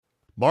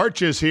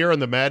March is here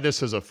and the madness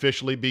has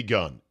officially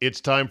begun.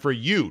 It's time for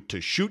you to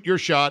shoot your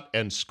shot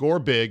and score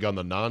big on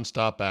the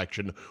nonstop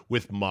action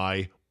with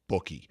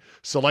MyBookie.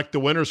 Select the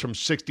winners from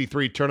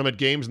 63 tournament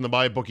games in the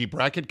MyBookie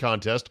bracket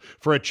contest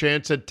for a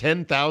chance at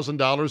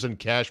 $10,000 in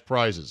cash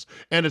prizes.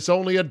 And it's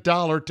only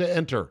 $1 to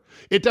enter.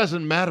 It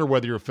doesn't matter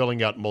whether you're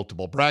filling out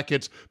multiple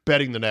brackets,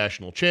 betting the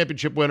national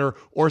championship winner,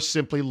 or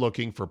simply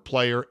looking for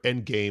player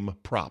and game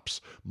props.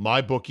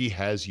 MyBookie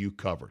has you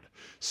covered.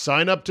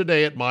 Sign up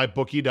today at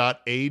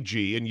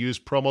mybookie.ag and use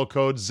promo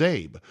code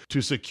ZABE to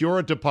secure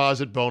a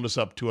deposit bonus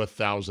up to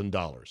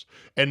 $1,000.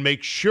 And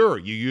make sure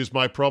you use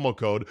my promo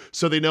code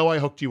so they know I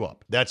hooked you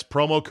up. That's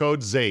promo code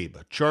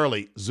ZABE,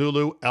 Charlie,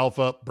 Zulu,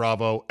 Alpha,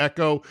 Bravo,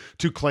 Echo,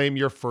 to claim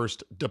your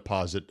first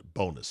deposit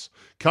bonus.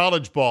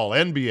 College ball,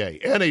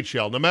 NBA,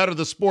 NHL, no matter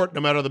the sport,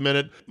 no matter the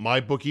minute,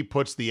 MyBookie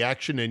puts the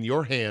action in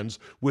your hands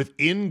with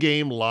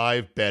in-game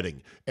live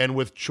betting. And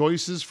with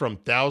choices from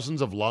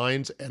thousands of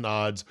lines and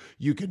odds,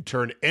 you can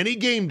turn any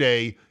game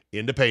day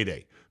into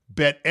payday.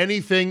 Bet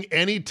anything,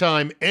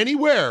 anytime,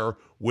 anywhere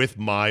with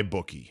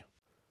MyBookie.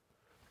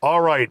 All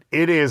right,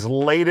 it is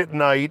late at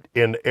night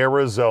in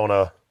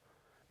Arizona,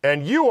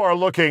 and you are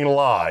looking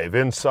live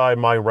inside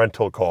my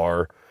rental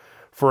car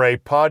for a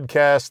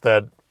podcast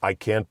that I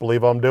can't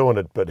believe I'm doing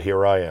it, but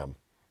here I am.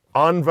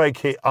 On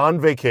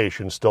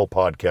vacation, still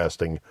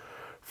podcasting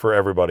for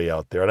everybody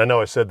out there. And I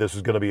know I said this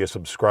was going to be a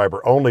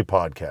subscriber-only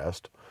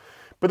podcast,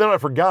 but then I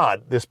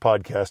forgot this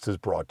podcast is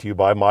brought to you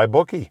by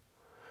MyBookie.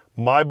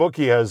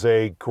 MyBookie has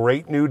a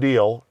great new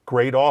deal,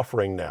 great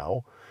offering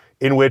now,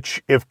 in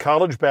which if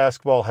college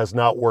basketball has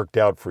not worked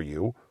out for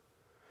you,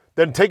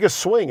 then take a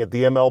swing at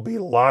the MLB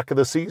lock of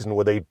the season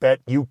with a bet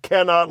you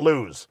cannot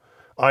lose.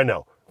 I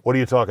know. What are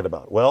you talking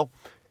about? Well,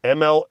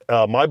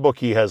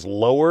 MyBookie has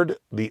lowered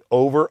the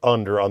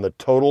over-under on the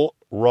total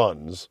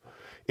runs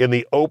in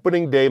the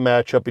opening day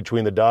matchup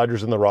between the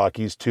Dodgers and the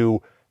Rockies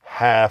to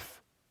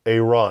half a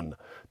run.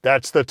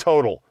 That's the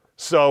total.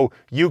 So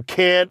you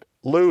can't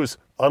lose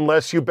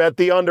unless you bet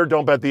the under.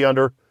 Don't bet the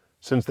under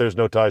since there's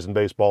no ties in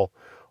baseball.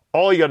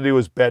 All you got to do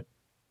is bet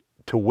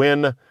to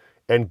win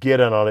and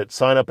get in on it.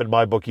 Sign up at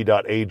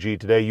mybookie.ag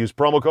today. Use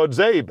promo code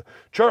ZABE,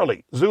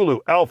 Charlie, Zulu,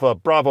 Alpha,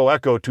 Bravo,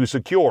 Echo to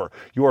secure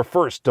your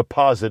first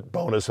deposit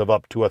bonus of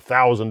up to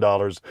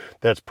 $1,000.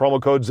 That's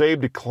promo code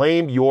ZABE to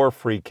claim your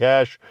free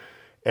cash.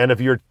 And if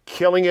you're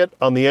killing it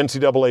on the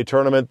NCAA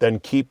tournament, then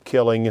keep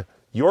killing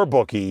your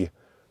bookie,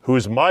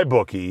 who's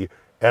MyBookie,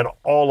 and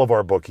all of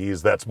our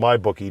bookies. That's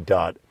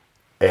mybookie.ag.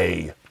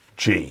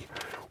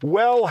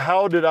 Well,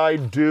 how did I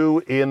do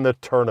in the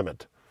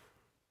tournament?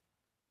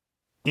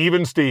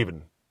 Even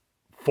Steven.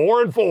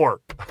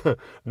 4-4.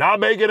 Not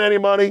making any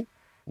money,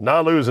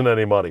 not losing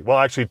any money. Well,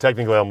 actually,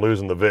 technically, I'm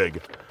losing the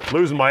VIG.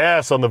 Losing my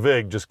ass on the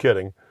VIG, just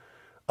kidding.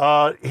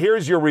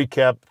 Here's your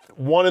recap.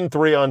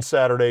 1-3 on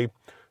Saturday,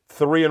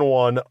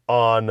 3-1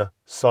 on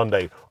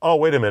Sunday. Oh,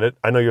 wait a minute.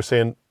 I know you're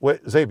saying,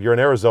 wait, Zabe, you're in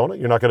Arizona?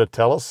 You're not going to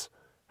tell us?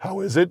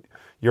 How is it?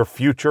 Your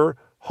future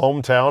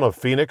hometown of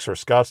Phoenix or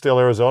Scottsdale,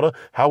 Arizona?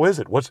 How is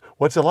it? What's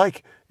it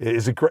like?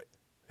 Is it great?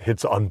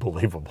 It's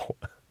unbelievable.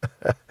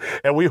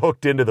 And we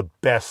hooked into the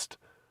best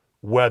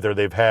weather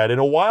they've had in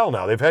a while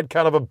now. They've had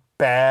kind of a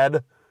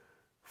bad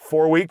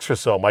 4 weeks or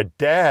so. My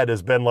dad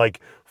has been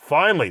like,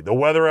 finally, the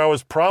weather I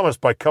was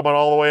promised by coming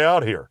all the way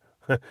out here.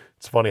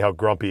 It's funny how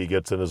grumpy he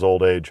gets in his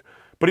old age.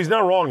 But he's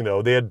not wrong,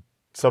 though. They had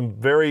some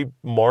very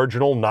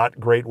marginal, not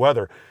great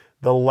weather.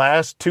 The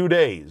last 2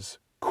 days,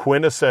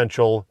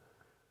 quintessential,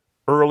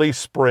 early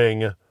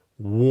spring,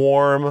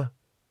 warm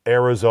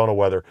Arizona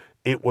weather.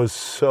 It was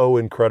so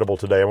incredible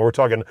today. I mean, we're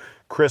talking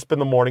crisp in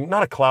the morning,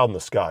 not a cloud in the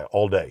sky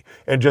all day,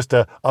 and just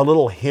a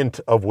little hint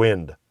of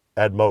wind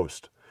at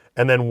most.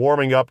 And then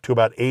warming up to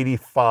about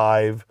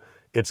 85.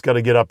 It's going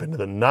to get up into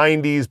the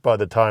 90s by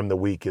the time the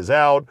week is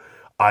out.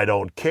 I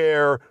don't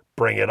care.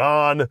 Bring it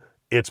on.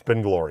 It's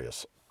been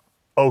glorious.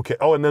 Okay.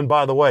 Oh, and then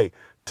by the way,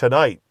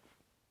 tonight,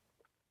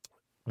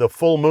 the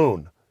full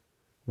moon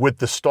with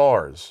the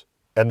stars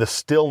and the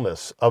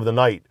stillness of the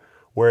night,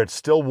 where it's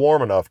still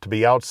warm enough to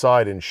be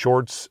outside in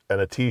shorts and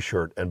a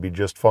t-shirt and be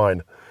just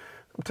fine.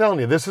 I'm telling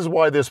you, this is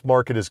why this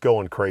market is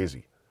going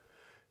crazy.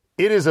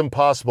 It is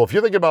impossible. If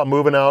you're thinking about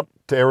moving out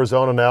to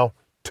Arizona now,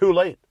 too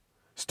late.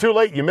 It's too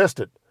late. You missed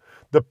it.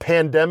 The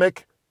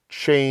pandemic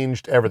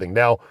changed everything.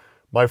 Now,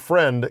 my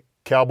friend,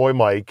 Cowboy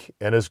Mike,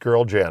 and his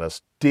girl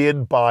Janice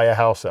did buy a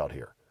house out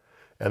here.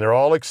 And they're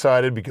all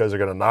excited because they're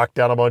going to knock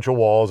down a bunch of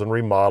walls and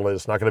remodel it.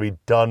 It's not going to be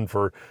done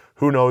for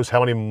who knows how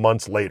many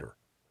months later.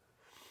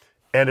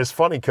 And it's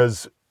funny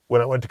because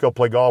when I went to go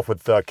play golf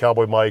with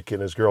Cowboy Mike and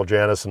his girl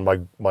Janice and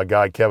my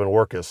guy Kevin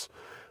Workus,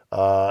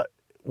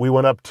 we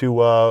went up to,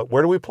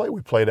 where do we play? We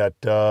played at,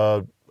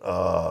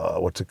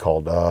 what's it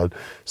called?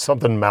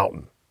 Something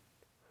Mountain.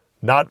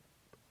 Not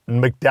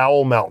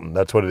McDowell Mountain,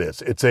 that's what it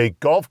is. It's a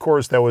golf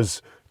course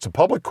it's a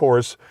public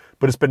course,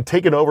 but it's been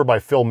taken over by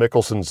Phil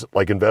Mickelson's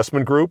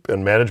investment group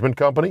and management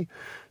company.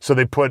 So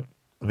they put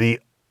the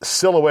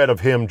silhouette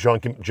of him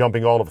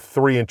jumping all of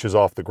 3 inches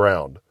off the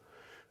ground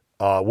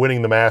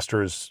winning the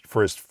Masters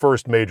for his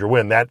first major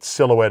win. That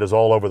silhouette is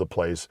all over the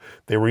place.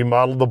 They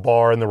remodeled the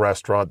bar and the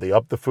restaurant. They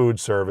upped the food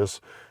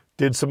service,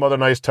 did some other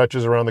nice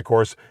touches around the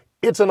course.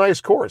 It's a nice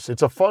course.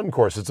 It's a fun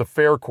course. It's a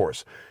fair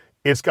course.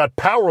 It's got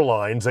power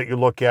lines that you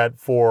look at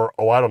for,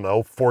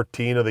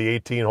 14 of the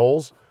 18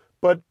 holes,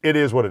 but it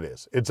is what it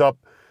is. It's up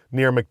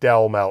near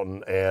McDowell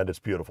Mountain, and it's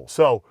beautiful.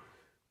 So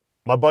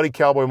my buddy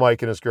Cowboy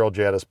Mike and his girl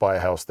Janice buy a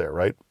house there,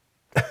 right?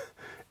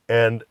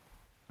 And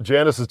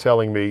Janice is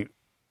telling me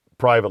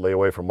privately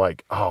away from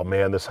Mike, oh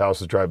man, this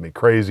house is driving me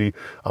crazy.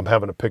 I'm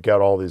having to pick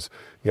out all these,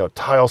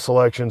 tile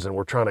selections, and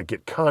we're trying to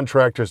get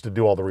contractors to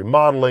do all the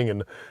remodeling,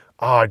 and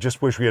I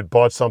just wish we had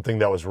bought something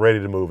that was ready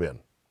to move in.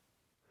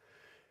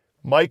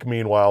 Mike,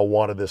 meanwhile,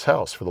 wanted this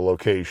house for the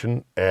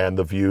location and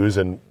the views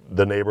and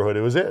the neighborhood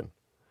it was in.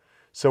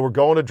 So we're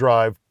going to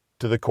drive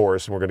to the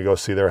course, and we're going to go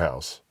see their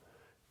house.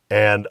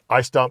 And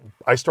I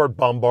start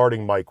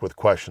bombarding Mike with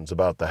questions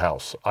about the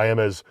house. I am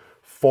as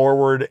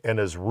forward and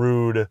as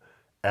rude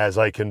as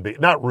I can be.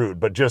 Not rude,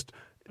 but just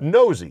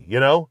nosy,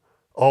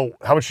 Oh,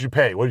 how much did you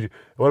pay? What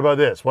about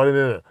this? Why did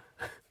it?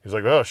 He's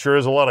like, oh, sure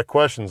is a lot of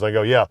questions. I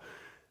go, yeah.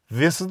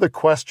 This is the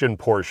question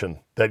portion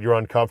that you're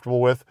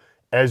uncomfortable with.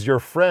 As your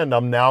friend,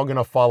 I'm now going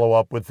to follow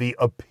up with the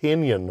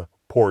opinion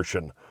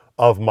portion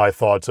of my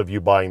thoughts of you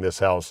buying this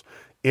house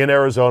in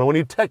Arizona when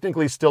you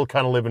technically still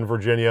kind of live in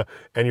Virginia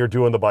and you're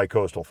doing the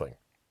bi-coastal thing.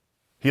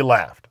 He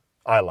laughed.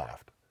 I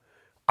laughed.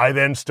 I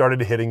then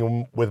started hitting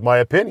him with my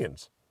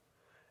opinions.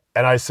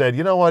 And I said,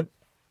 you know what?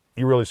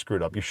 You really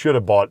screwed up. You should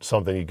have bought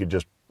something you could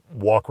just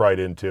walk right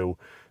into,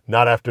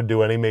 not have to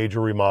do any major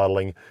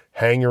remodeling,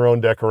 hang your own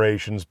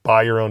decorations,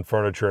 buy your own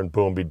furniture, and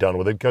boom, be done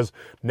with it. Because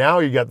now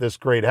you got this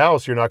great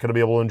house you're not going to be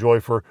able to enjoy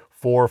for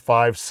 4,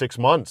 5, 6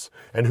 months.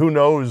 And who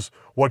knows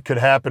what could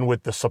happen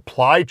with the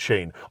supply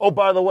chain. Oh,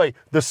 by the way,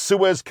 the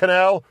Suez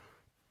Canal,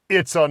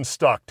 it's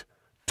unstuck.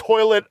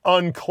 Toilet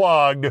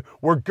unclogged.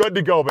 We're good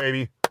to go,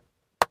 baby.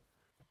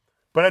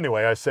 But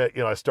anyway, I said,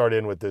 I start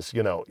in with this,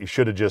 you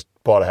should have just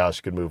bought a house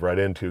you could move right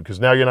into, because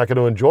now you're not going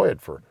to enjoy it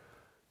for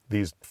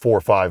these 4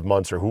 or 5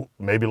 months or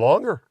maybe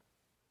longer.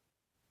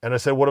 And I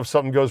said, what if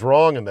something goes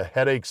wrong and the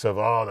headaches of,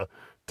 the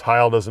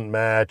tile doesn't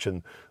match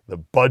and the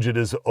budget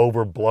is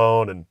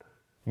overblown. And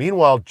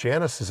meanwhile,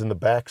 Janice is in the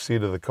back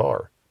seat of the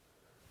car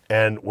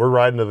and we're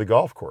riding to the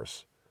golf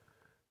course.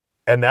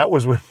 And that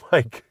was when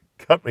Mike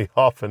cut me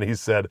off and he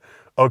said,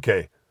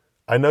 okay,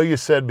 I know you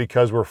said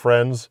because we're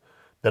friends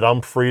that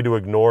I'm free to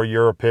ignore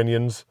your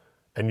opinions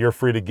and you're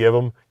free to give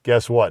them.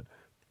 Guess what?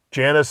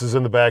 Janice is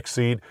in the back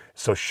seat,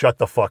 so shut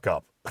the fuck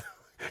up.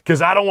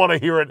 Because I don't want to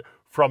hear it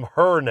from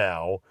her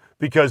now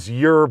because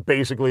you're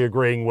basically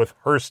agreeing with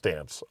her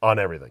stance on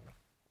everything.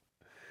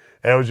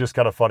 And it was just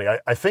kind of funny.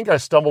 I think I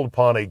stumbled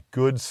upon a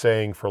good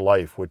saying for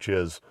life, which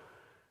is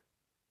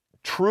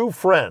true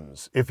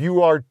friends. If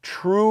you are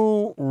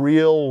true,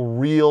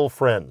 real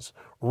friends,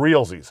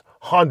 realsies,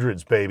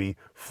 hundreds, baby,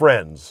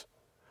 friends,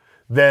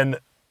 then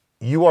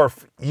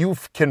you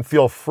can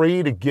feel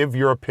free to give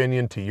your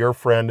opinion to your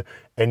friend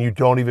and you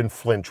don't even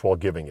flinch while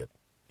giving it.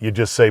 You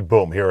just say,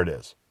 boom, here it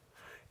is.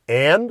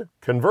 And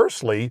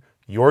conversely,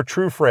 your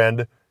true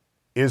friend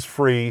is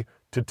free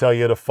to tell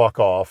you to fuck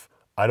off.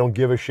 I don't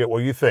give a shit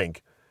what you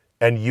think.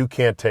 And you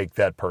can't take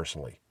that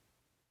personally.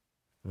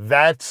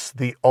 That's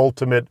the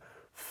ultimate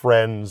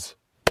friends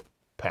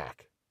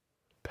pact.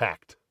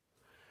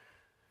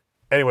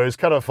 Anyway, it was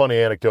kind of a funny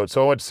anecdote.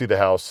 So I went to see the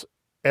house.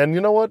 And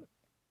you know what?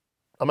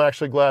 I'm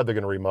actually glad they're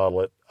going to remodel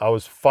it. I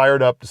was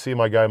fired up to see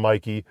my guy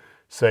Mikey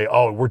say,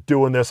 oh, we're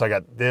doing this. I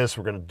got this.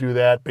 We're going to do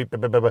that.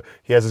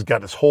 He's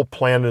got this whole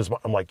plan in his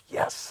mind. I'm like,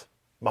 yes,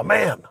 my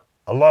man.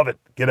 I love it.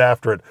 Get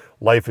after it.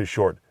 Life is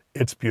short.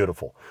 It's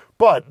beautiful.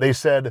 But they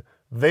said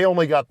they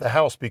only got the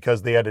house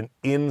because they had an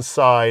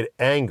inside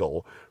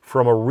angle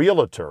from a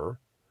realtor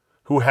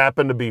who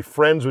happened to be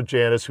friends with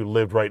Janice, who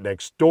lived right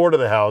next door to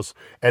the house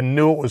and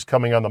knew it was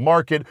coming on the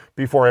market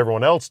before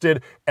everyone else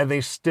did. And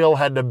they still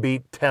had to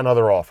beat 10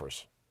 other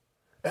offers.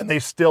 And they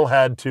still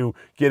had to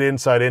get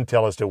inside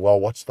intel as to, well,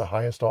 what's the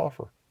highest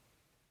offer?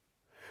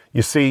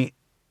 You see,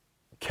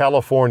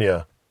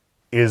 California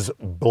is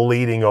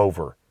bleeding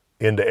over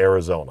into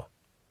Arizona.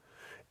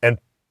 And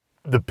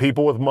the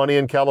people with money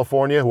in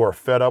California who are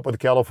fed up with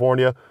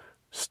California,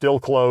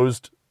 still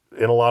closed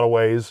in a lot of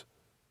ways,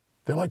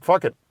 they're like,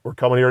 fuck it, we're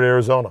coming here to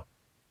Arizona.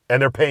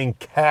 And they're paying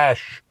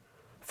cash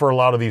for a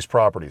lot of these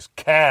properties.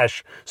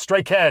 Cash,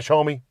 straight cash,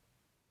 homie.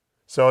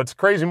 So it's a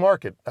crazy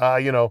market.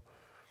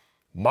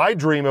 My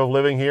dream of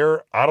living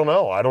here, I don't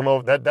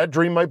know. That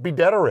dream might be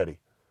dead already.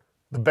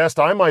 The best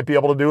I might be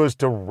able to do is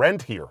to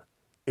rent here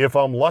if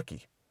I'm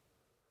lucky.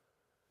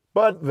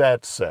 But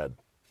that said,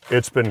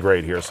 it's been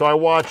great here. So I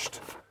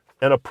watched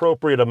an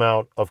appropriate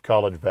amount of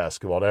college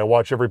basketball. Did I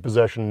watch every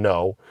possession?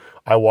 No.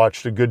 I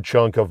watched a good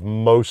chunk of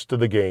most of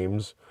the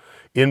games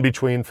in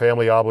between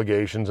family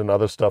obligations and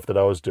other stuff that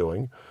I was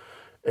doing.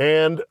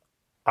 And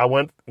I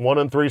went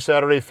 1-3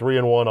 Saturday,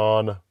 3-1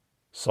 on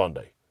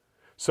Sunday.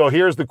 So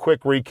here's the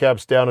quick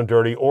recaps down and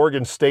dirty.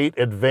 Oregon State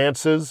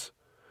advances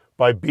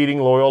by beating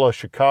Loyola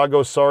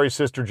Chicago. Sorry,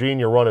 Sister Jean,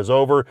 your run is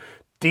over.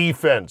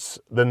 Defense,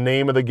 the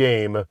name of the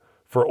game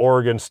for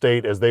Oregon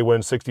State as they win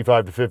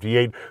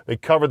 65-58. They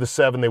cover the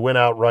 7, they win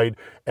outright,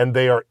 and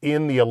they are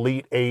in the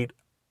Elite 8.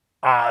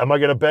 Am I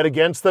going to bet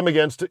against them,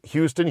 against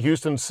Houston?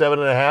 Houston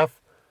 7.5?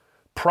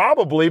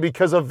 Probably,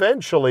 because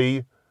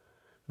eventually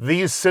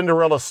these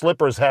Cinderella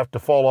slippers have to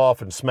fall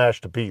off and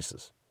smash to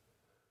pieces.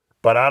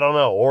 But I don't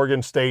know.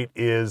 Oregon State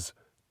is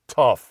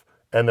tough,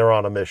 and they're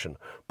on a mission.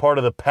 Part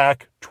of the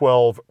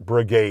Pac-12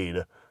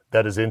 brigade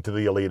that is into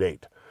the Elite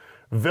 8.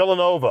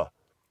 Villanova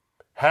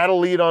had a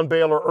lead on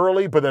Baylor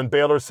early, but then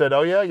Baylor said,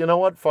 oh yeah, you know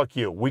what? Fuck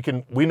you.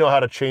 We know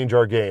how to change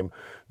our game.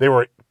 They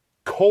were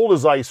cold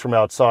as ice from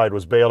outside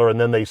was Baylor, and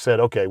then they said,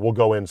 okay, we'll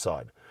go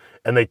inside.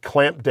 And they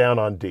clamped down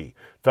on D.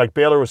 In fact,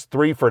 Baylor was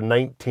 3 for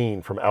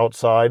 19 from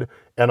outside,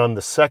 and on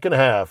the second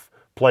half,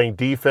 playing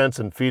defense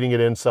and feeding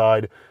it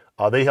inside,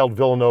 they held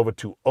Villanova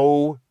to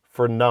 0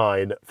 for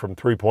 9 from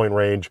three-point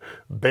range.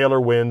 Baylor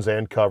wins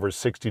and covers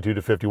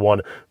 62-51.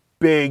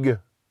 Big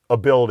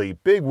ability,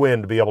 big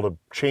win to be able to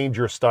change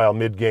your style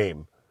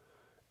mid-game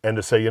and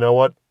to say, you know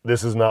what,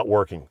 this is not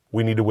working.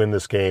 We need to win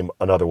this game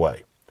another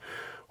way.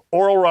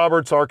 Oral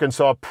Roberts,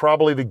 Arkansas,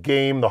 probably the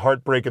game, the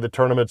heartbreak of the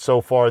tournament so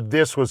far.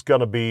 This was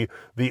going to be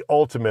the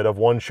ultimate of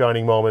one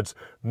shining moments.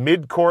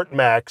 Midcourt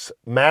Max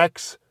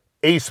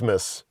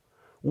Asmus,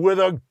 with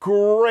a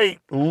great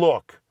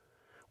look,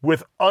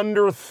 with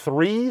under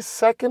 3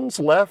 seconds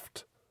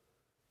left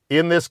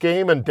in this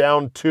game and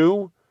down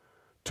 2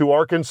 to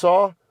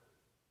Arkansas,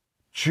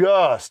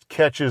 just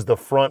catches the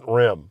front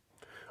rim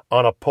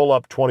on a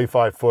pull-up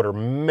 25-footer.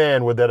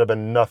 Man, would that have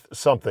been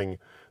something.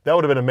 That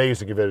would have been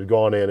amazing if it had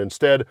gone in.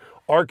 Instead,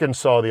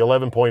 Arkansas, the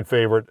 11-point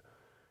favorite,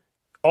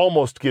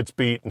 almost gets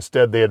beat.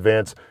 Instead, they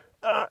advance.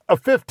 A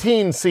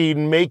 15 seed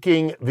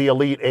making the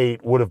Elite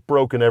 8 would have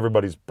broken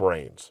everybody's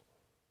brains.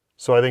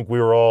 So I think we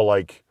were all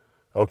like,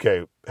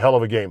 okay, hell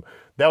of a game.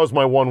 That was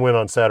my one win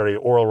on Saturday,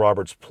 Oral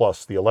Roberts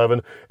plus the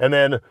 11. And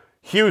then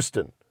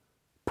Houston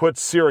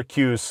puts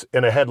Syracuse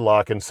in a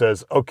headlock and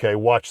says, okay,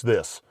 watch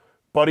this.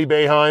 Buddy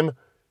Boeheim,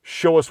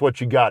 show us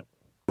what you got,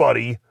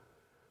 buddy.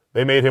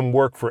 They made him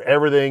work for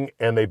everything,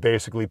 and they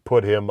basically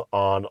put him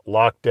on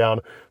lockdown.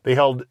 They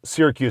held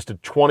Syracuse to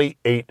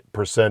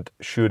 28%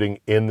 shooting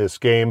in this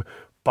game.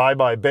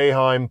 Bye-bye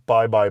Boeheim,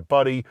 bye-bye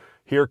Buddy.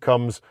 Here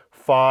comes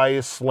Phi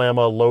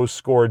Slamma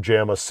low-score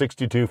jamma,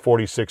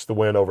 62-46 the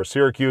win over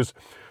Syracuse.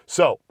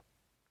 So,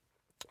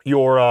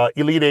 your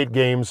Elite 8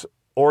 games,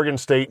 Oregon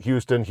State,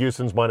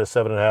 Houston's minus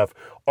 7.5.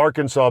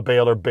 Arkansas,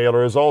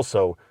 Baylor is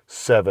also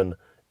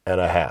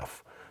 7.5.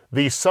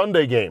 The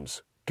Sunday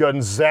games,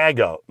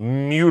 Gonzaga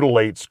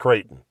mutilates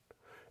Creighton,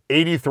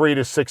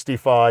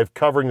 83-65,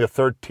 covering the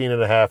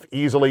 13.5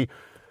 easily.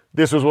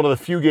 This was one of the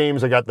few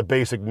games I got the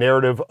basic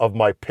narrative of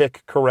my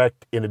pick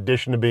correct, in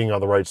addition to being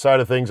on the right side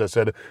of things. I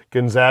said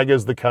Gonzaga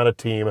is the kind of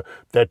team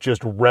that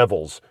just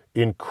revels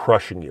in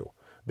crushing you.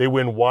 They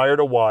win wire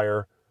to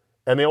wire,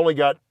 and they only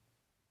got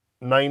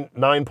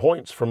nine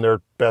points from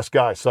their best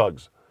guy,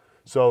 Suggs.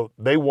 So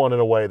they won in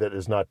a way that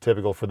is not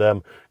typical for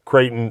them.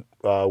 Creighton,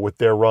 with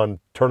their run,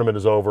 tournament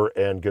is over,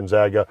 and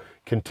Gonzaga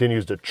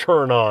continues to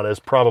churn on as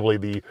probably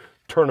the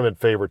tournament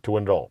favorite to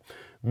win it all.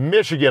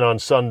 Michigan on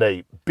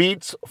Sunday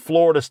beats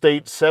Florida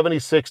State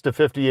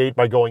 76-58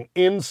 by going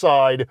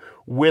inside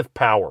with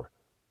power.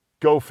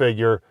 Go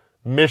figure.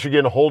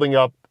 Michigan holding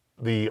up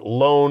the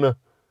lone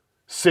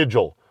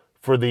sigil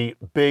for the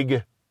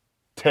Big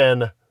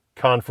Ten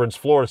Conference.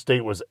 Florida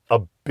State was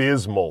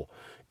abysmal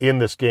in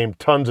this game.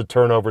 Tons of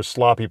turnovers,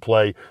 sloppy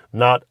play.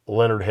 Not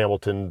Leonard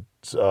Hamilton's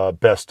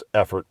best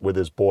effort with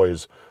his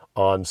boys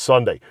on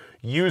Sunday.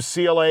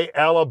 UCLA,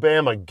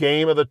 Alabama,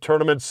 game of the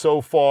tournament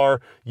so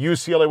far.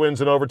 UCLA wins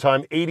in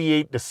overtime,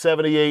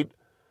 88-78.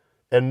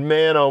 And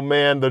man, oh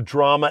man, the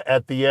drama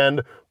at the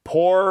end.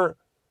 Poor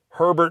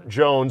Herbert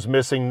Jones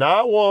missing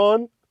not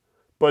one,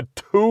 but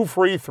 2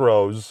 free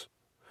throws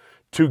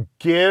to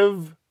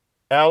give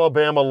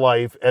Alabama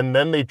life. And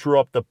then they drew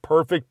up the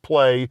perfect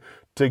play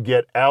to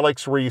get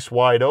Alex Reese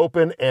wide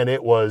open, and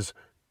it was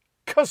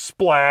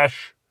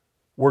ka-splash.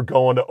 We're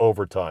going to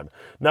overtime.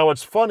 Now,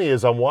 what's funny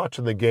is I'm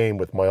watching the game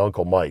with my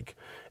Uncle Mike,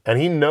 and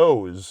he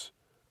knows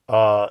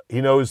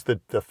that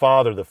the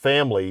father, the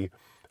family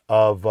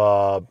of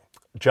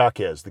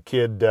Jaquez, the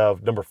kid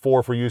number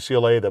 4 for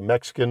UCLA, the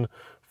Mexican,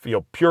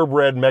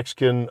 purebred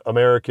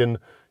Mexican-American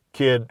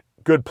kid,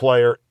 good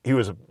player. He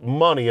was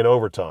money in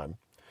overtime.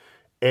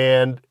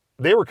 And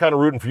they were kind of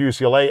rooting for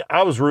UCLA.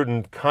 I was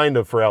rooting kind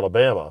of for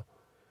Alabama.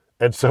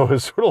 And so it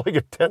was sort of like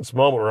a tense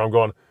moment where I'm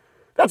going,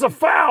 that's a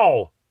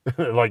foul!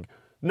 Like,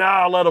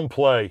 nah, let them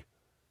play.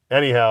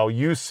 Anyhow,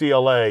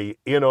 UCLA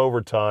in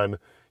overtime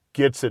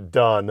gets it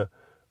done.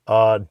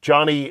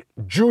 Johnny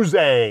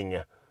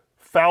Juzang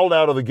fouled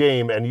out of the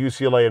game, and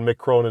UCLA and Mick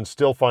Cronin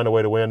still find a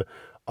way to win.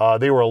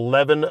 They were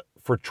 11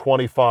 for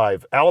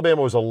 25.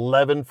 Alabama was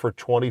 11 for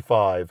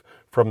 25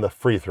 from the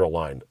free throw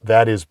line.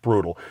 That is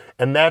brutal.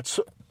 And that's,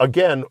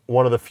 again,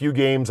 one of the few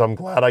games I'm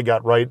glad I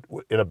got right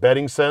in a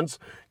betting sense,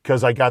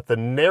 because I got the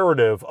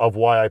narrative of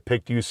why I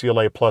picked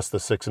UCLA plus the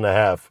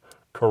 6.5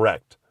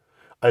 correct.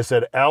 I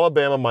said,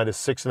 Alabama minus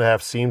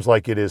 6.5 seems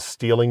like it is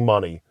stealing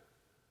money.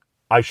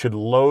 I should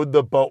load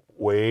the boat.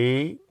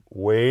 Wait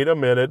a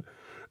minute.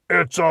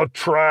 It's a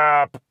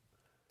trap.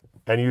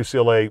 And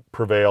UCLA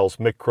prevails.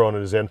 Mick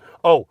Cronin is in.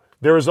 Oh,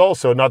 there is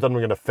also, not that I'm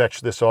going to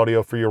fetch this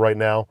audio for you right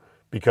now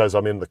because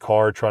I'm in the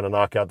car trying to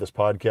knock out this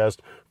podcast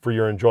for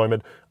your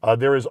enjoyment.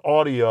 There is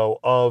audio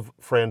of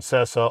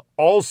Francesa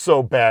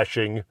also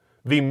bashing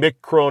the Mick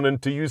Cronin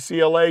to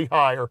UCLA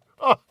hire.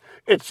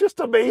 It's just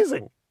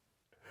amazing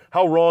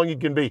how wrong he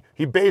can be.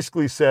 He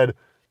basically said,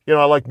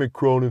 I like Mick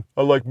Cronin.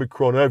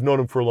 I've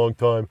known him for a long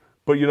time.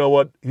 But you know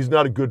what? He's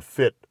not a good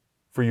fit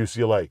for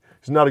UCLA.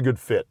 He's not a good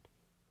fit.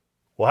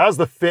 Well, how's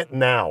the fit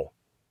now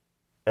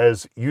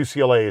as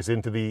UCLA is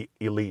into the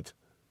Elite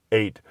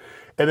Eight?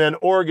 And then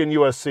Oregon,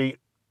 USC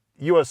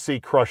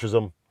crushes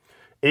them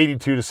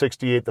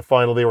 82-68 the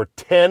final. They were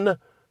 10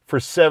 for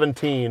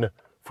 17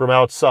 from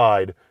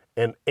outside,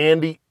 and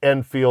Andy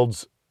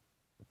Enfield's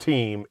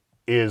team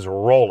is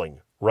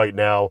rolling right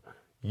now,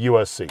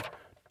 USC.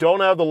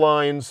 Don't have the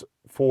lines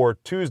for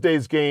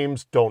Tuesday's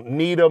games. Don't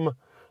need them.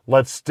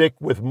 Let's stick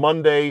with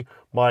Monday.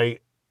 My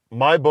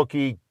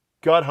bookie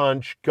gut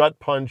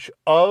punch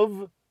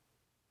of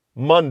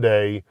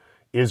Monday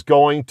is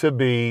going to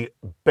be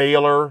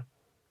Baylor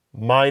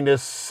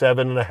minus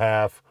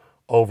 7.5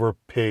 over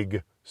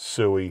Pig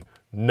Suey.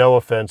 No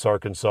offense,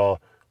 Arkansas.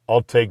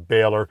 I'll take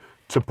Baylor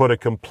to put a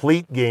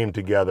complete game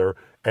together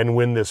and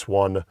win this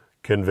one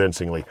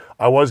convincingly.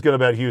 I was going to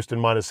bet Houston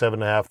minus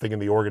 7.5, thinking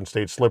the Oregon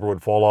State slipper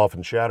would fall off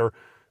and shatter.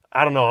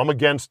 I don't know. I'm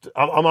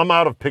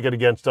out of picking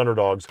against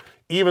underdogs,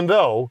 even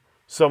though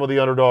some of the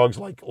underdogs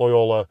like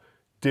Loyola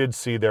did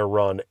see their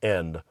run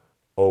end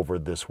over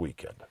this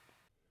weekend.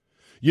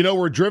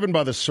 We're driven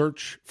by the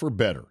search for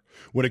better.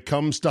 When it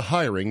comes to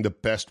hiring, the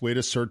best way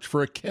to search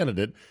for a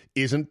candidate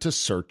isn't to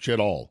search at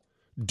all.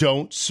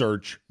 Don't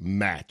search,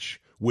 match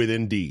with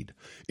Indeed.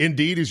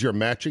 Indeed is your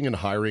matching and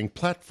hiring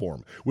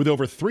platform with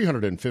over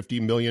 350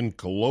 million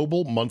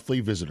global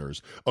monthly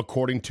visitors,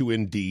 according to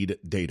Indeed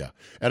data,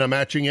 and a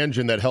matching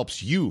engine that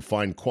helps you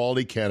find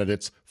quality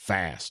candidates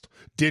fast.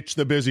 Ditch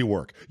the busy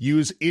work.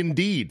 Use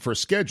Indeed for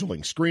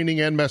scheduling,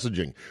 screening, and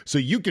messaging so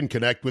you can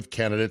connect with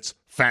candidates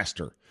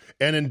faster.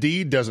 And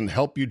Indeed doesn't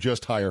help you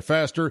just hire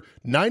faster.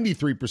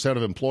 93%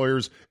 of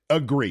employers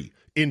agree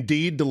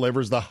Indeed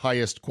delivers the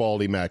highest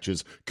quality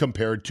matches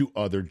compared to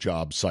other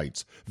job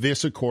sites.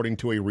 This according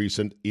to a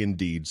recent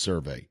Indeed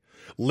survey.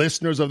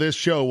 Listeners of this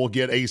show will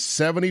get a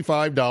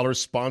 $75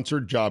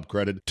 sponsored job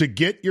credit to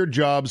get your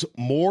jobs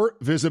more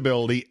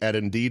visibility at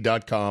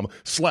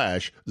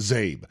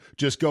Indeed.com/Zabe.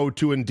 Just go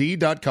to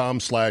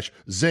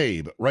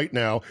Indeed.com/Zabe right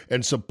now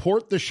and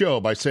support the show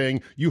by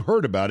saying you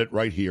heard about it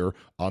right here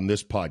on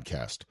this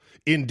podcast.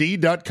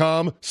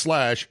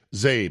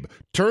 Indeed.com/Zabe.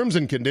 Terms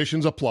and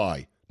conditions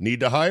apply. Need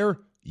to hire?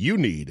 You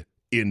need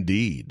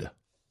Indeed.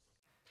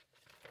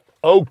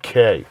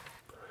 Okay,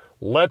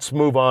 let's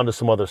move on to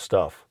some other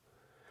stuff.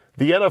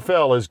 The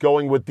NFL is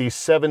going with the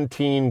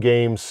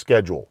 17-game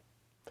schedule.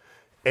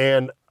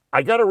 And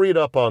I got to read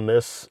up on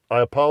this.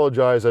 I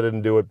apologize I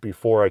didn't do it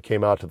before I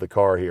came out to the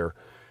car here.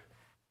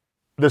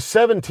 The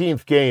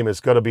 17th game is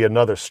going to be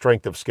another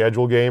strength of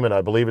schedule game, and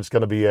I believe it's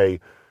going to be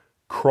a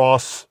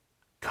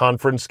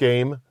cross-conference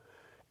game.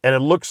 And it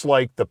looks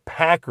like the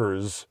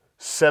Packers'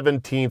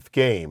 17th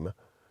game,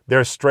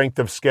 their strength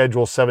of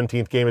schedule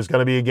 17th game, is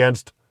going to be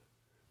against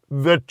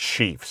the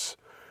Chiefs.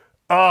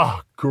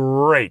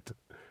 Great.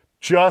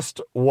 Just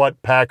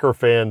what Packer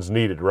fans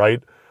needed,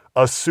 right?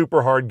 A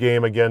super hard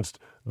game against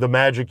the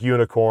Magic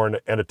Unicorn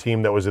and a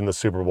team that was in the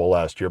Super Bowl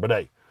last year. But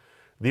hey,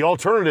 the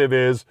alternative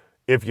is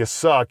if you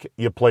suck,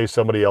 you play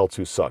somebody else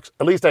who sucks.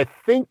 At least I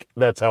think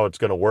that's how it's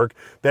going to work.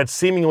 That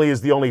seemingly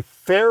is the only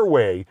fair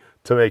way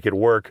to make it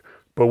work,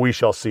 but we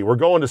shall see. We're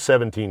going to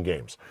 17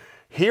 games.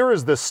 Here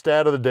is the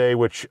stat of the day,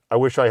 which I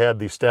wish I had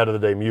the stat of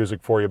the day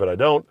music for you, but I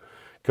don't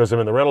because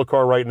I'm in the rental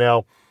car right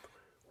now.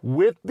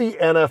 With the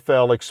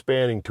NFL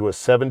expanding to a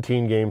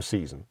 17-game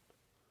season,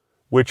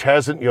 which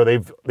hasn't,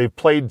 they've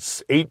played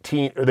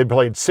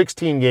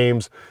 16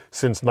 games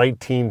since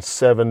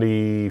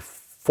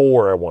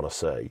 1974, I want to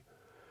say.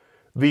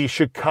 The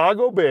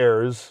Chicago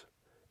Bears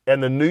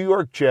and the New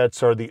York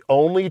Jets are the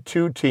only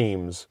two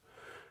teams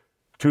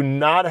to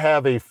not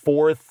have a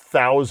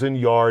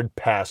 4,000-yard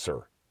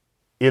passer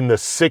in the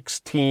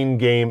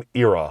 16-game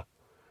era,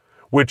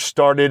 which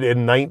started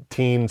in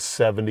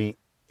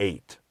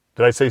 1978.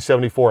 Did I say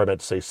 74? I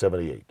meant to say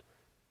 78.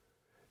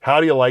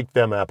 How do you like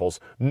them apples?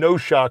 No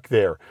shock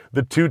there.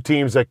 The two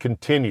teams that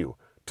continue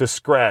to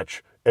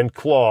scratch and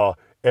claw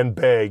and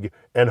beg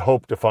and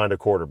hope to find a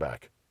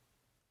quarterback.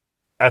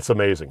 That's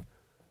amazing.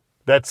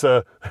 That's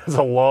a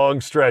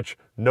long stretch.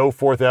 No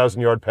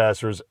 4,000-yard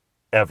passers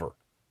ever.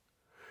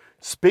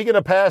 Speaking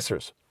of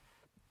passers,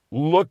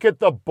 look at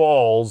the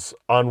balls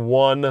on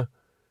one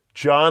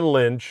John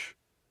Lynch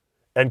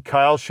and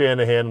Kyle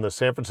Shanahan and the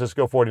San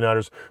Francisco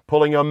 49ers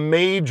pulling a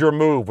major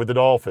move with the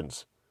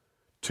Dolphins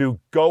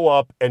to go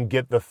up and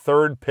get the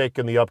third pick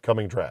in the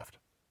upcoming draft.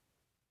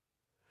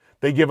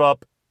 They give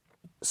up,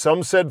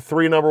 some said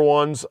 3 number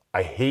ones.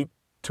 I hate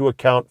to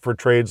account for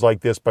trades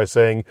like this by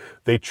saying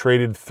they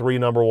traded 3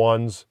 number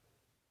ones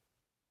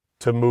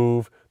to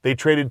move. They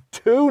traded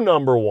 2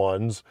 number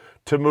ones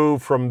to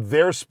move from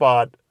their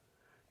spot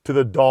to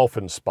the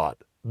Dolphins spot.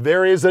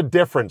 There is a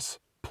difference.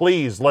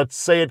 Please, let's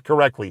say it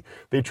correctly.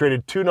 They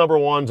traded 2 number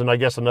ones and I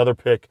guess another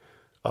pick.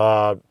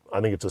 I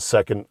think it's a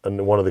second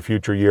in one of the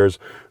future years.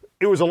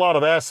 It was a lot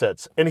of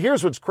assets. And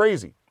here's what's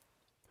crazy.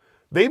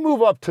 They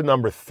move up to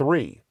number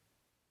 3.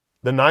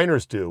 The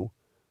Niners do,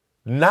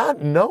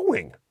 not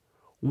knowing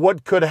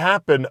what could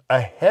happen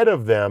ahead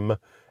of them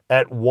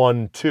at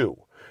 1-2.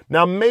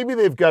 Now, maybe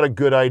they've got a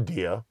good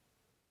idea.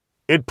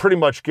 It pretty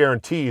much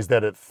guarantees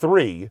that at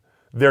 3,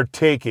 they're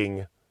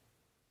taking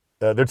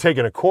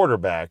a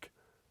quarterback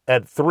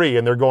at 3,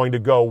 and they're going to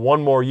go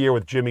one more year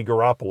with Jimmy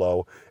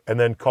Garoppolo and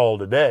then call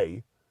it a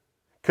day.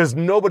 Because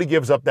nobody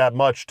gives up that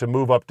much to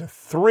move up to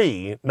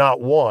 3, not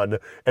 1,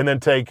 and then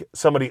take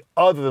somebody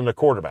other than a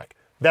quarterback.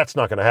 That's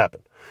not going to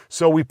happen.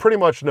 So we pretty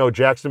much know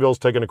Jacksonville's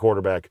taking a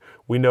quarterback.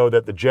 We know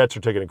that the Jets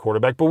are taking a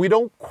quarterback, but we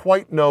don't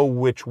quite know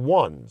which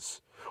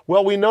ones.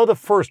 Well, we know the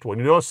first one.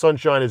 You know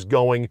Sunshine is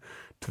going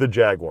to the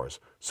Jaguars.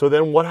 So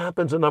then what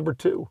happens at number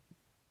 2?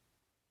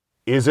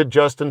 Is it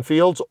Justin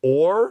Fields,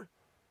 or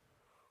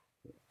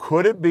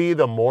could it be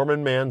the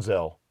Mormon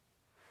Manziel?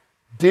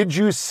 Did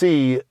you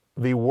see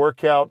the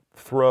workout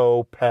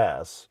throw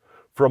pass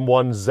from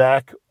one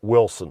Zach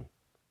Wilson?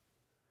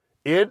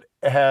 It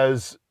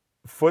has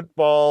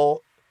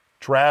football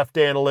draft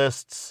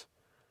analysts,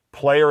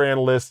 player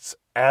analysts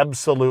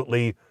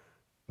absolutely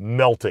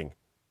melting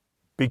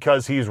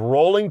because he's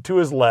rolling to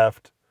his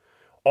left,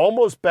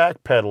 almost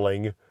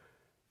backpedaling,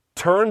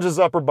 turns his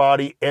upper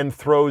body and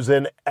throws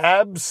an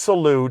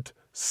absolute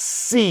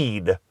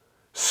seed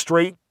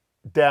straight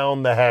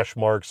down the hash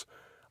marks.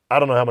 I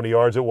don't know how many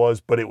yards it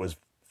was, but it was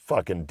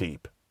fucking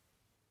deep.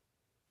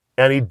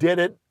 And he did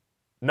it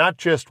not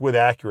just with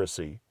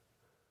accuracy,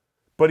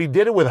 but he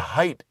did it with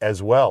height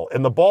as well.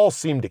 And the ball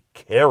seemed to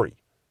carry.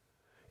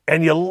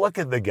 And you look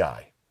at the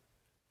guy,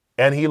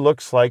 and he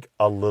looks like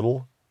a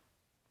little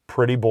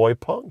pretty boy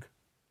punk.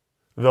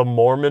 The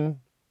Mormon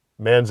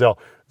Manziel.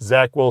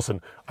 Zach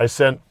Wilson. I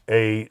sent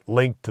a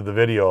link to the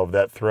video of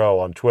that throw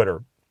on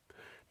Twitter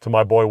to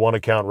my boy One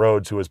Account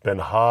Rhodes, who has been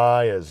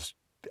high as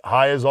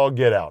all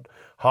get out.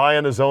 High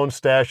on his own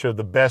stash of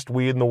the best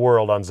weed in the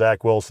world on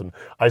Zach Wilson.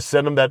 I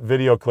sent him that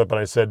video clip and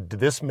I said, "Did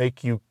this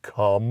make you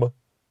cum?"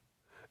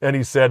 And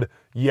he said,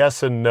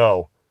 yes and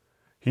no.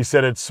 He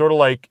said, it's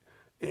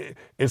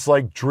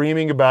like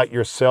dreaming about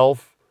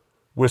yourself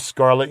with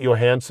Scarlett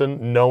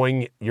Johansson,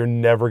 knowing you're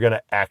never going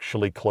to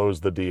actually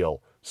close the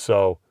deal.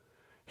 So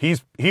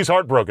he's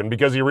heartbroken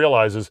because he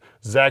realizes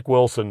Zach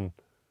Wilson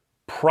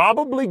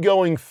probably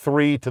going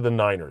 3 to the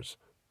Niners.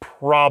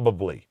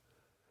 Probably.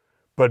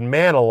 But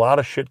man, a lot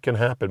of shit can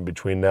happen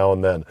between now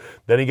and then.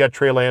 Then he got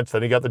Trey Lance,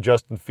 then he got the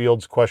Justin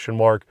Fields question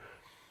mark.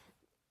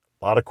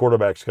 A lot of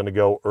quarterbacks going to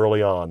go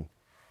early on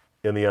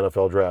in the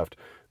NFL draft.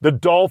 The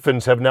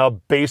Dolphins have now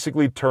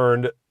basically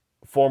turned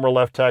former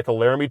left tackle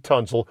Laramie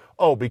Tunsil,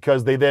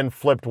 because they then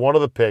flipped one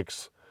of the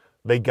picks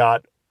they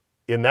got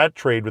in that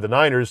trade with the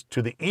Niners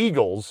to the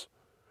Eagles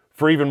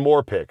for even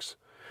more picks.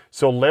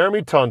 So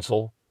Laramie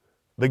Tunsil,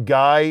 the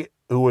guy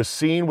who was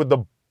seen with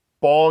the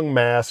bong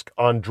mask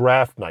on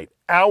draft night,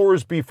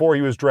 hours before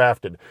he was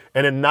drafted,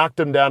 and it knocked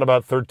him down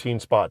about 13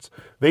 spots.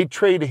 They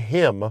trade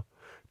him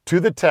to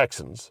the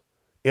Texans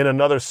in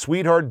another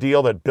sweetheart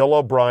deal that Bill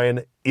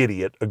O'Brien,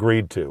 idiot,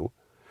 agreed to.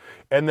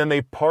 And then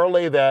they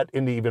parlay that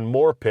into even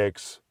more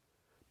picks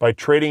by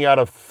trading out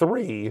of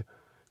 3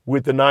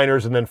 with the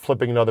Niners and then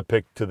flipping another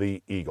pick to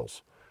the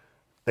Eagles.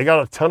 They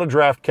got a ton of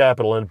draft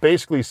capital, and it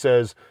basically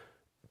says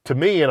to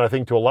me, and I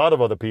think to a lot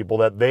of other people,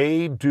 that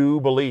they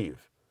do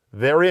believe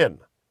they're in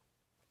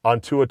on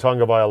Tua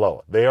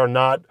Tagovailoa. They are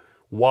not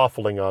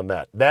waffling on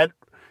that. That,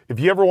 if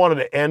you ever wanted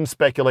to end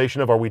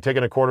speculation of are we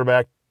taking a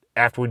quarterback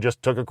after we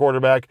just took a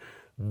quarterback,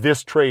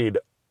 this trade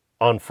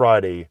on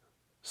Friday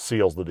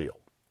seals the deal.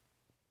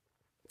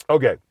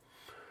 Okay.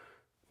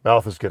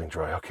 Mouth is getting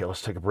dry. Okay,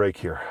 let's take a break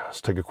here.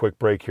 Let's take a quick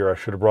break here. I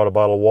should have brought a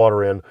bottle of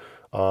water in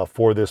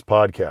for this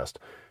podcast.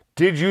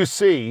 Did you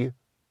see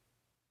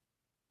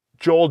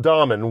Joel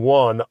Dahman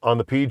won on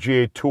the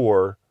PGA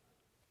Tour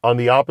on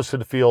the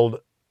opposite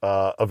field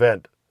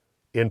event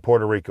in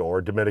Puerto Rico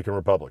or Dominican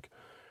Republic?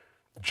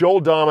 Joel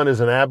Dahman is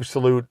an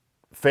absolute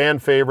fan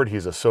favorite.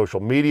 He's a social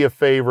media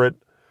favorite.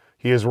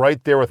 He is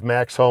right there with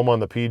Max Homa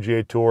on the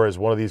PGA Tour as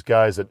one of these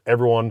guys that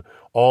everyone,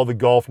 all the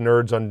golf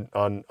nerds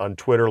on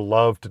Twitter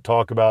love to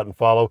talk about and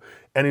follow.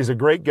 And he's a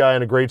great guy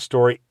and a great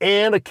story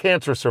and a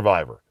cancer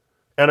survivor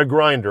and a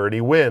grinder. And he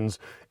wins.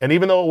 And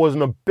even though it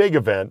wasn't a big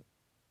event,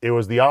 it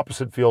was the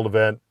opposite field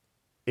event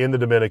in the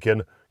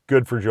Dominican.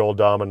 Good for Joel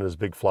Dahman and his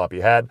big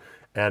floppy hat.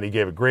 And he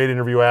gave a great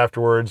interview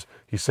afterwards.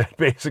 He said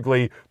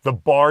basically,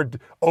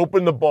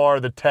 open the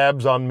bar, the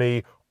tab's on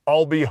me.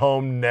 I'll be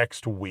home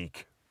next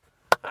week.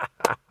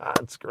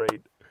 That's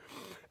great.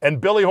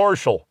 And Billy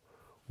Horschel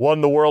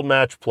won the World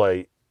Match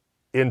Play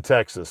in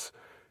Texas.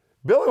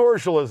 Billy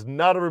Horschel is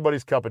not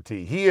everybody's cup of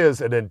tea. He is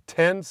an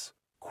intense,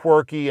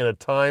 quirky and at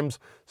times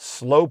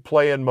slow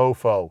play and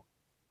mofo.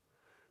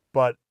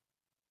 But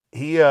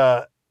he,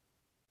 I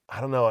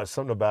don't know,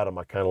 something about him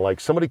I kind of like.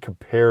 Somebody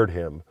compared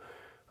him.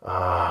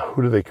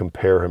 Who do they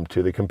compare him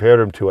to? They compared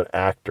him to an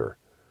actor.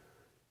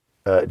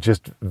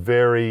 Just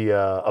very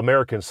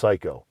American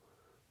Psycho.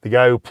 The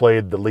guy who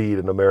played the lead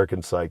in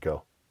American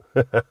Psycho.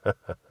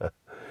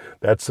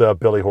 That's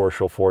Billy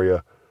Horschel for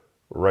you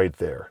right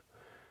there.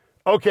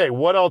 Okay,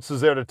 what else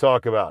is there to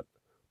talk about?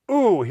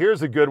 Ooh,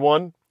 here's a good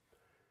one.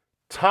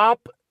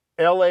 Top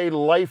LA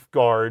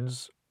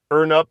lifeguards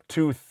earn up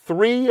to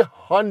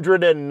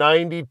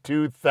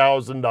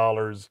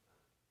 $392,000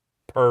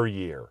 per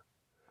year.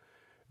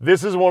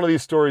 This is one of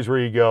these stories where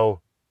you go,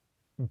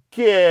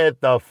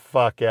 get the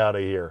fuck out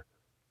of here.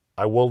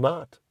 I will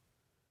not.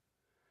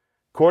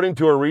 According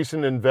to a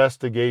recent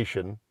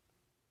investigation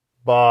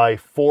by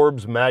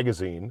Forbes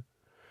magazine,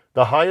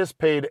 the highest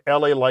paid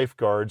LA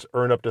lifeguards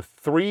earn up to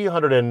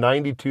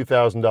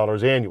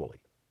 $392,000 annually.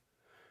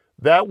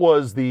 That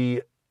was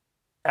the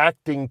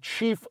acting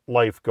chief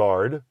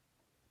lifeguard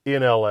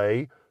in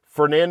LA,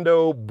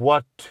 Fernando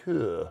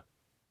Boiteux.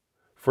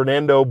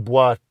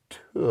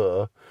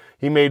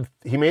 He made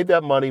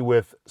that money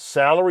with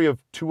salary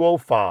of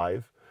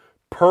 $205,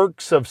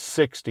 perks of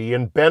 $60,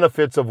 and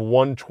benefits of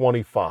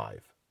 $125.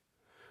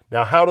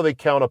 Now, how do they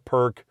count a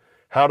perk?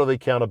 How do they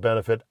count a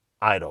benefit?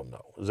 I don't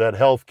know. Is that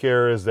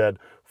healthcare? Is that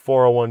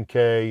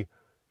 401k?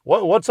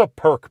 What's a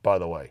perk, by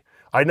the way?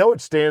 I know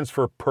it stands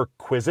for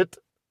perquisite,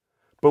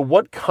 but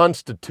what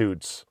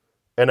constitutes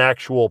an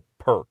actual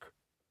perk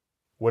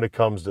when it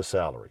comes to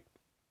salary?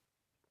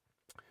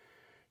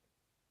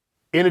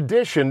 In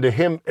addition to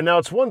him, and now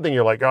it's one thing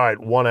you're like, all right,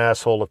 one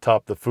asshole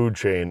atop the food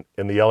chain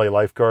in the LA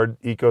lifeguard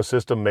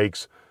ecosystem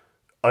makes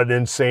an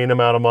insane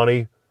amount of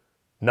money,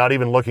 not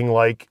even looking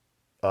like,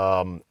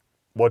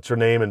 what's her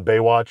name in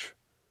Baywatch?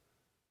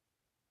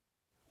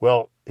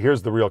 Well,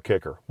 here's the real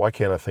kicker. Why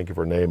can't I think of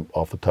her name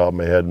off the top of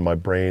my head? And my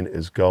brain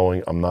is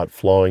going. I'm not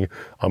flowing.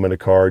 I'm in a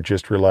car.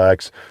 Just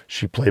relax.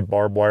 She played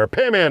Barbed Wire.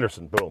 Pam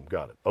Anderson. Boom.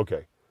 Got it.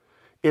 Okay.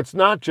 It's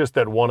not just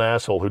that one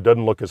asshole who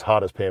doesn't look as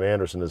hot as Pam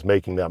Anderson is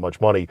making that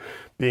much money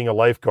being a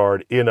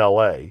lifeguard in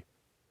LA.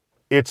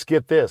 It's,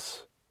 get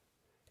this,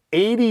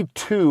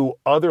 82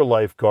 other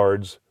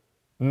lifeguards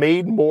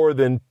made more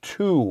than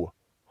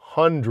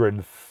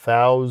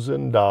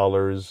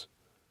 $200,000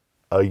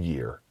 a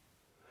year.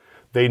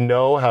 They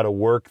know how to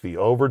work the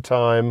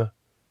overtime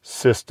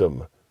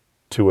system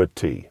to a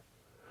T.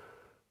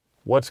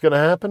 What's going to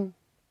happen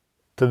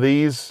to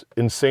these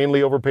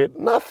insanely overpaid?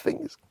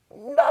 Nothing's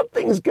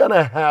going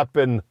to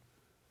happen.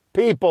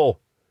 People,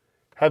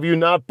 have you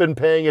not been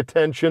paying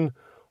attention?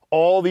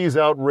 All these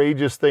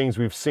outrageous things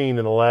we've seen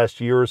in the last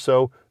year or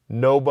so,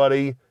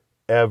 nobody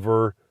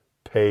ever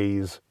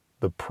pays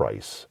the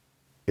price.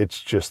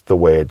 It's just the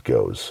way it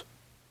goes.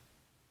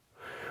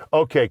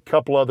 Okay,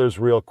 couple others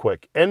real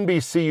quick.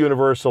 NBC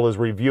Universal is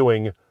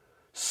reviewing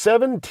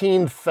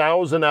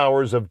 17,000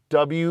 hours of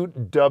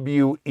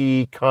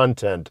WWE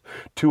content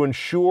to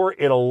ensure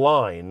it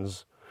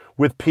aligns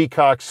with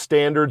Peacock's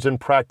standards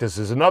and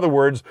practices. In other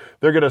words,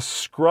 they're going to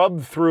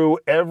scrub through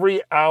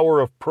every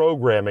hour of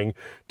programming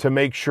to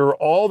make sure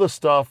all the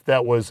stuff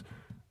that was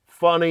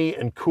funny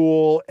and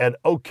cool and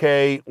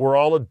okay, we're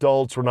all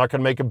adults, we're not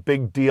going to make a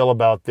big deal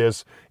about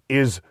this,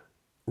 is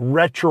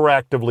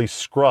retroactively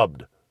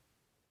scrubbed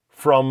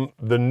from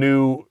the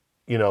new,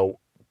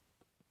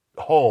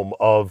 home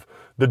of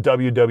the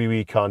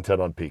WWE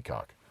content on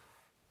Peacock.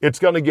 It's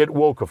going to get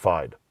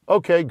wokeified.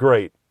 Okay,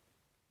 great.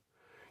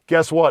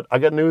 Guess what? I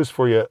got news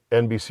for you,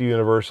 NBC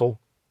Universal.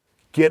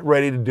 Get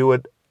ready to do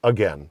it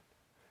again.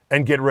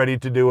 And get ready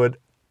to do it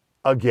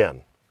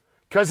again.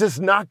 Because it's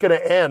not going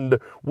to end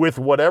with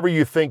whatever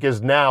you think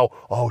is now,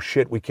 oh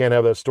shit, we can't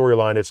have that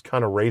storyline. It's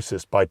kind of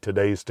racist by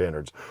today's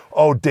standards.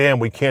 Oh damn,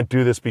 we can't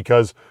do this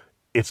because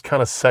it's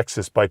kind of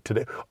sexist by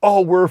today.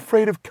 Oh, we're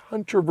afraid of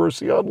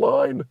controversy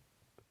online.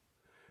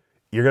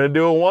 You're going to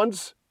do it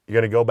once, you're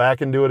going to go back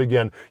and do it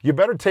again. You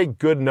better take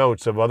good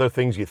notes of other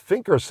things you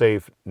think are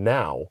safe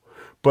now,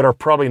 but are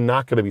probably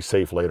not going to be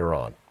safe later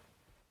on.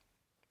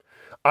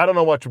 I don't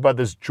know much about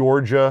this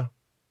Georgia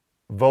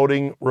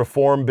voting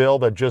reform bill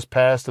that just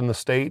passed in the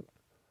state.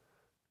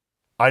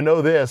 I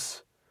know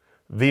this.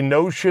 The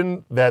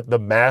notion that the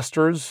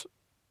Masters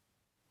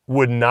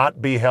would not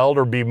be held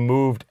or be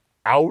moved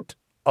out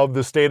of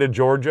the state of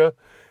Georgia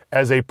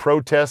as a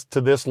protest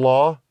to this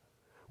law,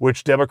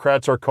 which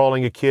Democrats are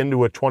calling akin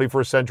to a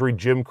 21st century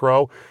Jim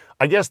Crow.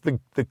 I guess the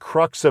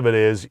crux of it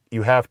is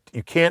you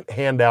can't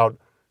hand out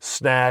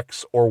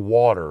snacks or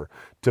water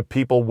to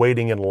people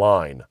waiting in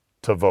line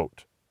to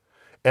vote.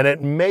 And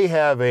it may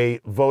have a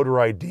voter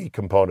ID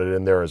component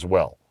in there as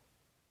well.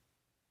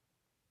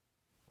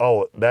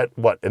 Oh,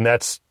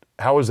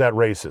 how is that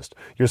racist?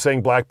 You're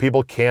saying black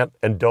people can't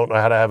and don't know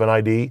how to have an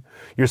ID?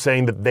 You're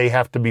saying that they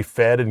have to be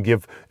fed and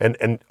give,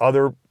 and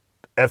other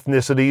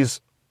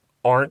ethnicities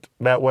aren't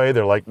that way?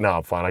 They're like, no,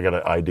 I'm fine, I got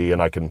an ID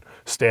and I can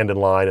stand in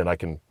line and I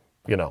can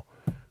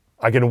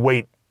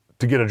wait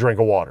to get a drink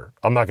of water.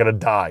 I'm not going to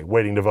die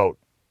waiting to vote.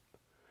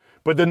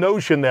 But the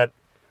notion that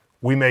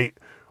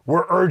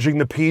We're urging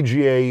the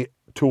PGA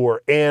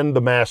Tour and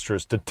the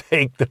Masters to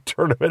take the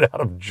tournament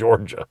out of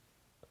Georgia.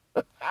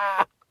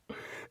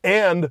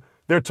 And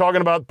they're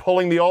talking about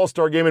pulling the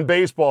All-Star game in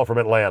baseball from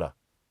Atlanta.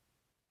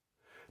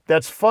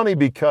 That's funny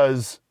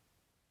because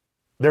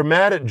they're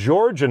mad at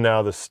Georgia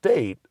now, the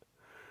state,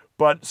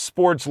 but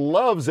sports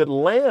loves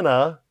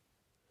Atlanta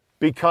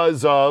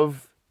because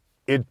of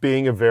it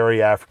being a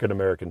very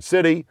African-American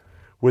city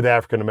with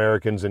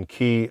African-Americans in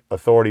key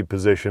authority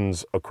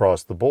positions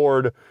across the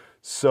board.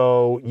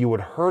 So you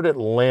would hurt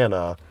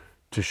Atlanta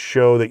to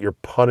show that you're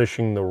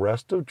punishing the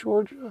rest of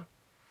Georgia?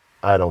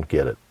 I don't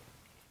get it.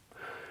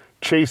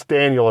 Chase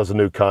Daniel has a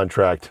new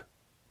contract.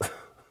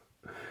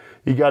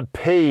 He got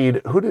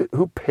paid.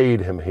 Who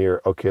paid him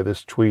here? Okay,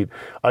 this tweet.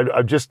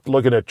 I'm just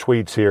looking at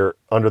tweets here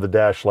under the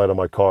dash light on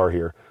my car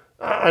here.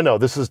 I know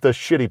this is the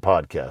shitty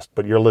podcast,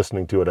 but you're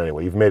listening to it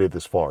anyway. You've made it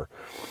this far.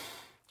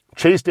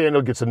 Chase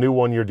Daniel gets a new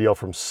one-year deal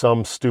from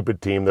some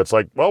stupid team that's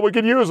like, well, we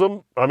could use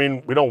him. I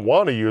mean, we don't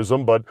want to use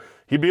him, but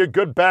he'd be a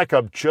good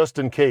backup just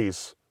in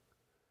case.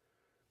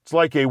 It's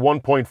like a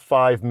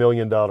 $1.5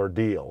 million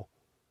deal.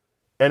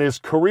 And his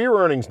career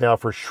earnings now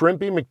for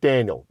Shrimpy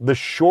McDaniel, the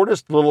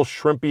shortest little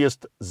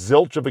shrimpiest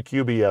zilch of a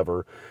QB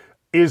ever,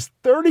 is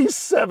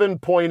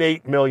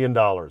 $37.8 million.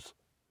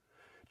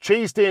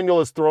 Chase Daniel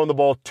has thrown the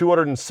ball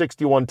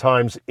 261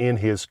 times in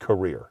his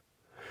career.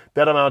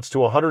 That amounts to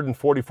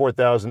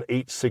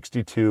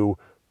 $144,862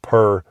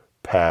 per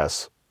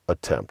pass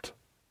attempt.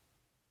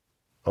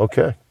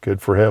 Okay,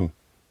 good for him.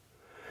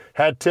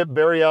 Hat tip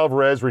Barry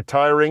Alvarez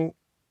retiring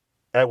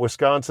at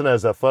Wisconsin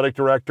as athletic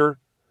director.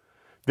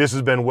 This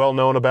has been well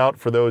known about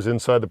for those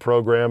inside the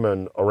program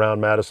and around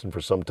Madison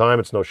for some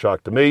time. It's no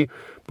shock to me,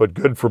 but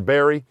good for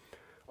Barry.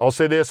 I'll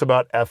say this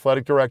about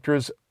athletic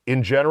directors.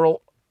 In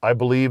general, I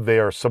believe they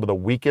are some of the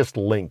weakest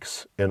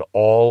links in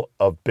all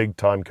of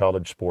big-time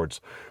college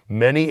sports.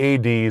 Many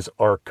ADs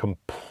are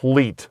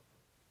complete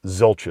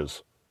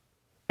zilches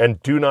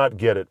and do not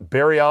get it.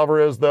 Barry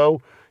Alvarez, though,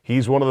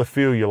 he's one of the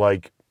few you're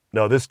like,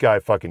 no, this guy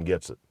fucking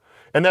gets it.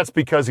 And that's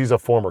because he's a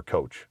former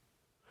coach.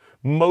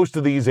 Most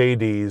of these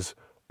ADs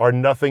are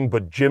nothing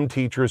but gym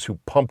teachers who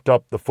pumped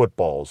up the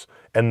footballs,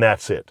 and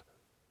that's it.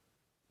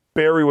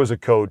 Barry was a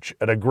coach,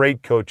 and a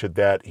great coach at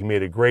that. He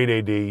made a great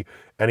AD,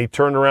 and he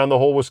turned around the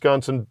whole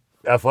Wisconsin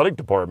athletic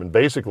department,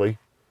 basically,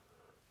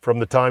 from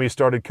the time he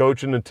started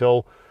coaching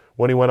until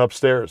when he went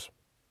upstairs.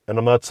 And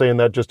I'm not saying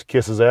that just to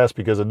kiss his ass,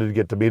 because I did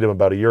get to meet him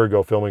about a year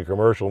ago filming a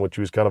commercial in which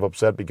he was kind of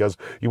upset because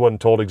he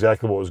wasn't told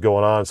exactly what was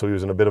going on, so he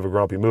was in a bit of a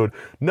grumpy mood.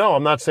 No,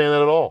 I'm not saying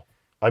that at all.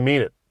 I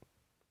mean it.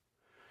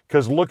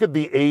 Because look at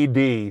the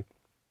AD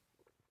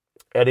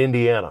at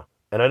Indiana,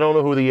 and I don't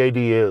know who the AD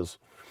is,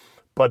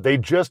 but they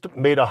just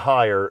made a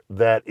hire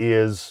that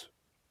is,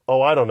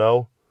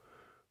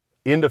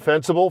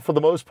 indefensible for the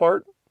most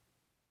part.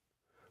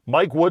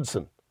 Mike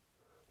Woodson.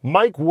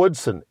 Mike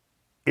Woodson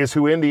is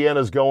who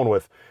Indiana's going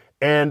with.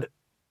 And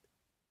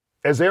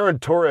as Aaron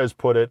Torres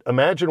put it,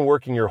 imagine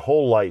working your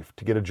whole life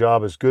to get a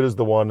job as good as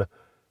the one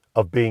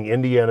of being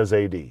Indiana's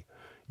AD.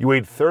 You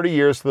wait 30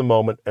 years to the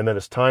moment, and then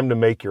it's time to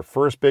make your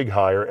first big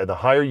hire, and the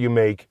hire you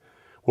make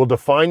will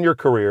define your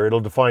career. It'll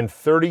define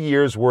 30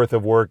 years worth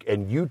of work,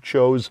 and you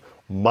chose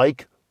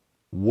Mike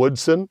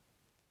Woodson?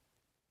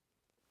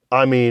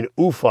 I mean,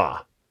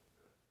 oofa.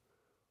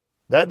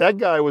 That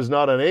guy was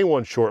not on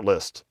anyone's short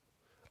list.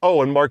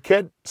 Oh, and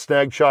Marquette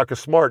snagged Shaka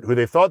Smart, who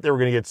they thought they were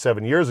going to get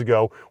 7 years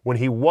ago when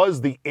he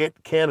was the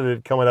it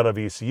candidate coming out of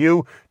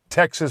ECU.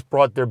 Texas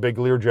brought their big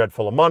Learjet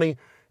full of money,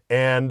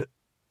 and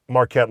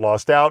Marquette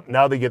lost out.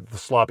 Now they get the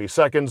sloppy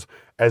seconds,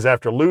 as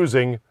after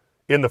losing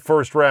in the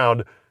first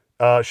round,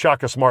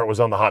 Shaka Smart was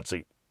on the hot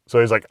seat. So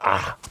he's like,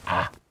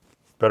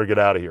 better get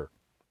out of here.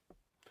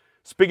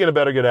 Speaking of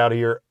better get out of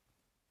here,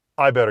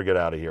 I better get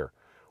out of here.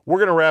 We're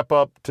going to wrap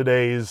up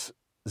today's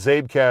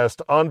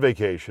Zabecast on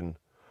vacation,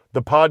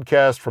 the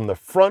podcast from the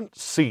front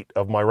seat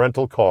of my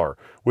rental car,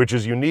 which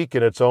is unique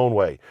in its own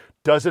way.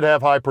 Does it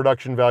have high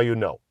production value?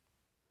 No.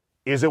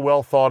 Is it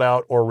well thought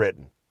out or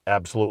written?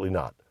 Absolutely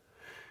not.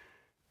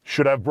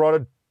 Should I have brought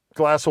a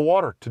glass of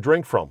water to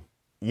drink from?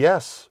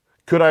 Yes.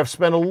 Could I have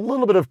spent a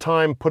little bit of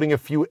time putting a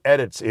few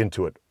edits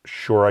into it?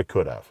 Sure, I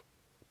could have.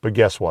 But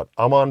guess what?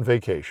 I'm on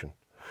vacation.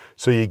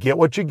 So you get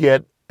what you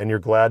get, and you're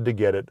glad to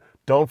get it.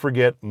 Don't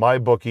forget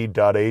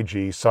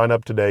mybookie.ag. Sign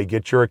up today.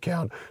 Get your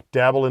account.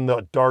 Dabble in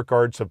the dark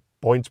arts of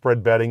point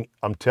spread betting.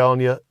 I'm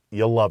telling you,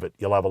 you'll love it.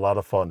 You'll have a lot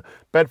of fun.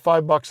 Bet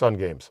 $5 on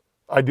games.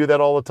 I do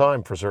that all the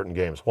time for certain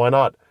games. Why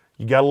not?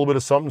 You got a little bit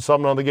of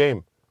something on the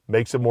game.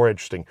 Makes it more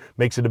interesting.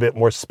 Makes it a bit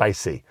more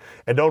spicy.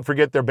 And don't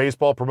forget their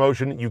baseball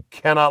promotion. You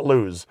cannot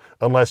lose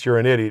unless you're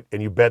an idiot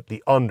and you bet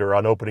the under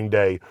on opening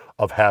day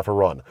of half a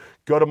run.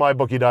 Go to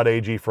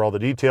mybookie.ag for all the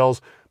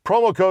details.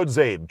 Promo code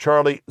ZABE,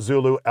 Charlie,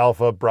 Zulu,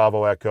 Alpha,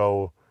 Bravo,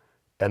 Echo,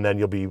 and then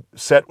you'll be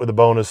set with a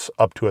bonus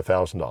up to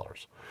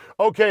 $1,000.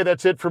 Okay,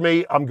 that's it for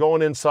me. I'm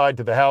going inside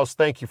to the house.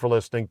 Thank you for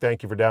listening.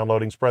 Thank you for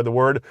downloading. Spread the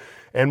word.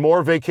 And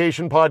more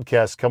vacation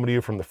podcasts coming to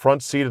you from the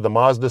front seat of the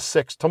Mazda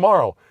 6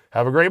 tomorrow.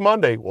 Have a great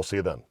Monday. We'll see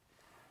you then.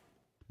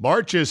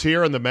 March is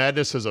here and the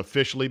madness has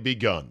officially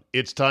begun.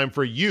 It's time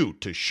for you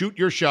to shoot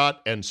your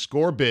shot and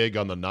score big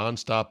on the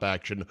nonstop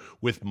action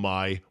with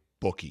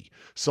MyBookie.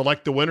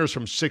 Select the winners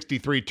from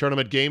 63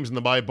 tournament games in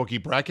the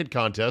MyBookie bracket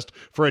contest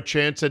for a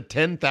chance at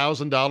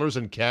 $10,000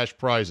 in cash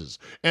prizes,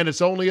 and it's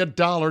only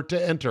 $1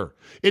 to enter.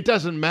 It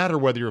doesn't matter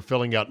whether you're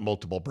filling out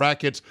multiple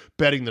brackets,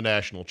 betting the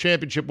national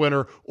championship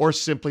winner, or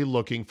simply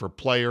looking for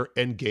player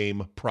and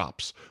game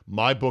props.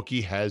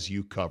 MyBookie has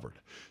you covered.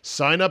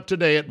 Sign up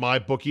today at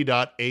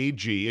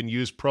mybookie.ag and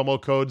use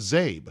promo code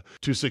ZABE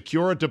to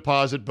secure a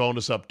deposit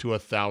bonus up to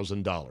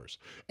 $1,000.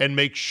 And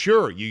make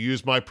sure you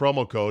use my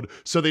promo code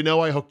so they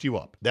know I hooked you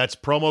up. That's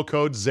promo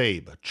code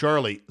ZABE,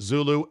 Charlie,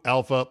 Zulu,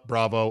 Alpha,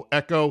 Bravo,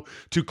 Echo,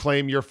 to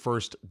claim your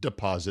first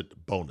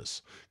deposit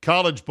bonus.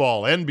 College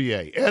ball,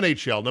 NBA,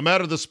 NHL, no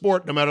matter the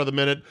sport, no matter the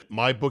minute,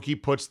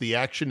 MyBookie puts the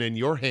action in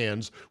your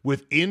hands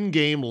with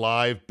in-game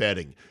live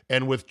betting.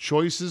 And with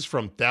choices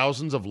from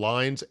thousands of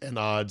lines and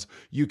odds,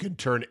 you can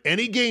turn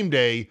any game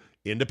day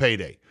into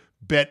payday.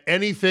 Bet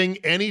anything,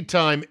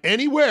 anytime,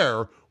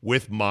 anywhere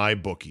with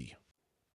MyBookie.